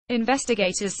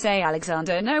Investigators say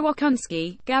Alexander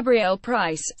Nowokunski, Gabrielle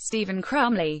Price, Stephen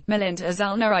Crumbley, Melinda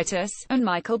Zalneraitis, and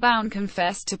Michael Baun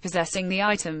confessed to possessing the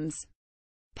items.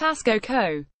 Pasco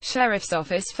Co. Sheriff's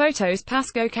Office photos,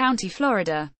 Pasco County,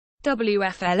 Florida.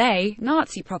 WFLA,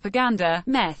 Nazi propaganda,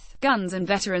 meth, guns and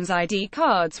veterans' ID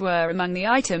cards were among the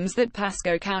items that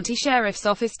Pasco County Sheriff's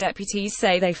Office deputies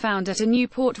say they found at a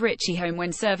Newport Richey home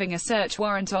when serving a search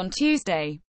warrant on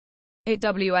Tuesday. It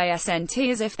wasn't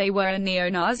as if they were a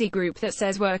neo-Nazi group that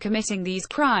says we're committing these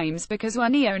crimes because we're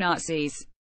neo-Nazis.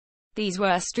 These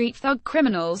were street thug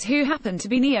criminals who happen to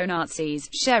be neo-Nazis,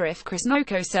 Sheriff Chris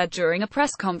Noko said during a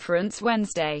press conference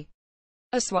Wednesday.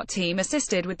 A SWAT team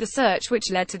assisted with the search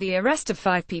which led to the arrest of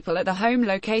 5 people at the home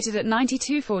located at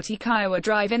 9240 Kiowa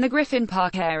Drive in the Griffin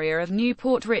Park area of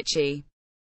Newport Richey.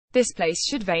 This place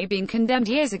should have been condemned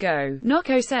years ago,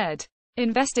 Noko said.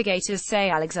 Investigators say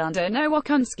Alexander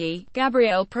Nowokunski,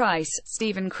 Gabrielle Price,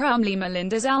 Stephen Crumbley,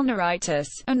 Melinda Zalneraitis,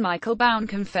 and Michael Baun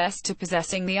confessed to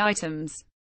possessing the items.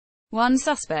 One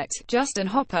suspect, Justin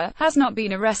Hopper, has not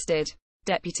been arrested.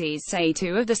 Deputies say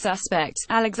 2 of the suspects,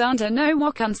 Alexander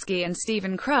Nowokunski and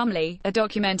Stephen Crumbley, are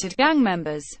documented gang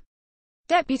members.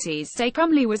 Deputies say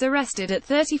Crumbley was arrested at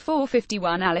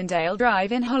 3451 Allendale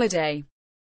Drive in Holiday.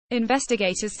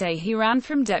 Investigators say he ran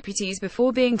from deputies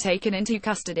before being taken into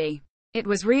custody. "It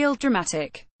was real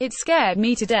dramatic. It scared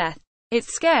me to death. It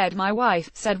scared my wife,"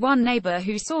 said one neighbor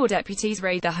who saw deputies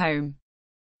raid the home.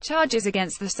 Charges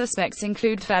against the suspects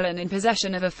include felon in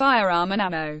possession of a firearm and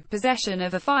ammo, possession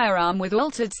of a firearm with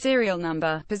altered serial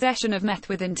number, possession of meth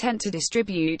with intent to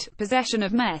distribute, possession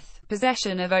of meth,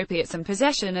 possession of opiates and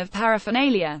possession of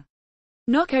paraphernalia.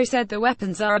 Noko said the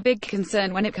weapons are a big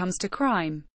concern when it comes to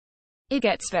crime. "It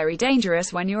gets very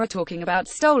dangerous when you're talking about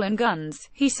stolen guns,"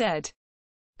 he said.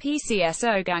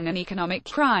 PCSO gang and economic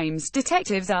crimes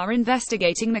detectives are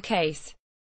investigating the case.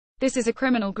 "This is a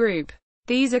criminal group.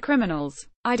 These are criminals.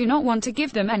 I do not want to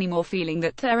give them any more feeling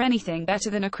that they're anything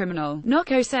better than a criminal,"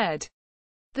 Noko said.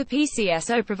 The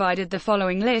PCSO provided the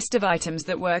following list of items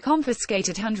that were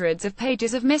confiscated: hundreds of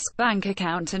pages of MISC bank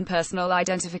account and personal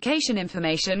identification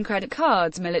information, credit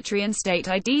cards, military and state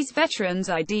IDs, veterans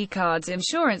ID cards,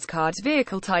 insurance cards,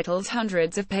 vehicle titles,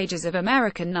 hundreds of pages of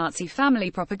American Nazi family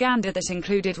propaganda that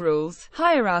included rules,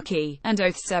 hierarchy, and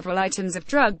oaths, several items of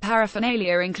drug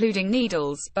paraphernalia including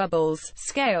needles, bubbles,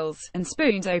 scales, and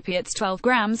spoons, opiates, 12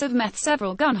 grams of meth,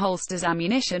 several gun holsters,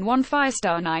 ammunition, 1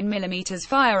 Firestar 9mm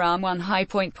firearm, 1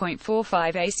 high-point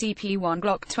 .45 ACP, 1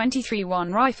 Glock 23,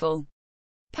 1 rifle.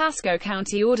 Pasco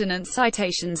County Ordnance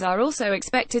citations are also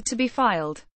expected to be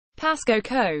filed. Pasco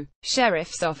Co.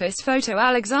 Sheriff's Office photo,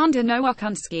 Alexander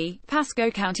Nowokunski. Pasco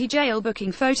County Jail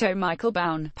booking photo, Michael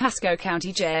Baun. Pasco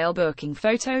County Jail booking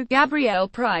photo, Gabrielle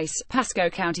Price. Pasco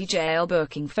County Jail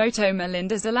booking photo,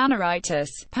 Melinda Zalneraitis.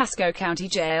 Pasco County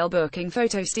Jail booking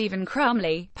photo, Stephen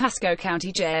Crumbley. Pasco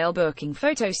County Jail booking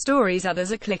photo. Stories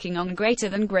others are clicking on greater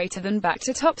than back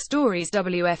to top stories.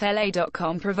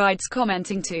 WFLA.com provides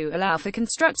commenting to allow for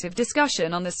constructive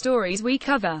discussion on the stories we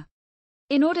cover.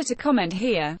 In order to comment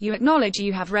here, you acknowledge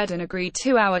you have read and agreed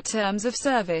to our terms of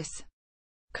service.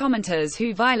 Commenters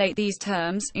who violate these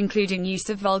terms, including use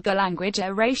of vulgar language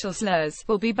or racial slurs,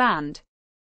 will be banned.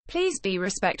 Please be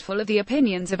respectful of the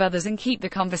opinions of others and keep the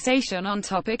conversation on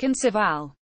topic and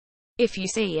civil. If you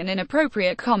see an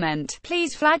inappropriate comment,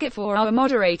 please flag it for our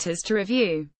moderators to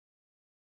review.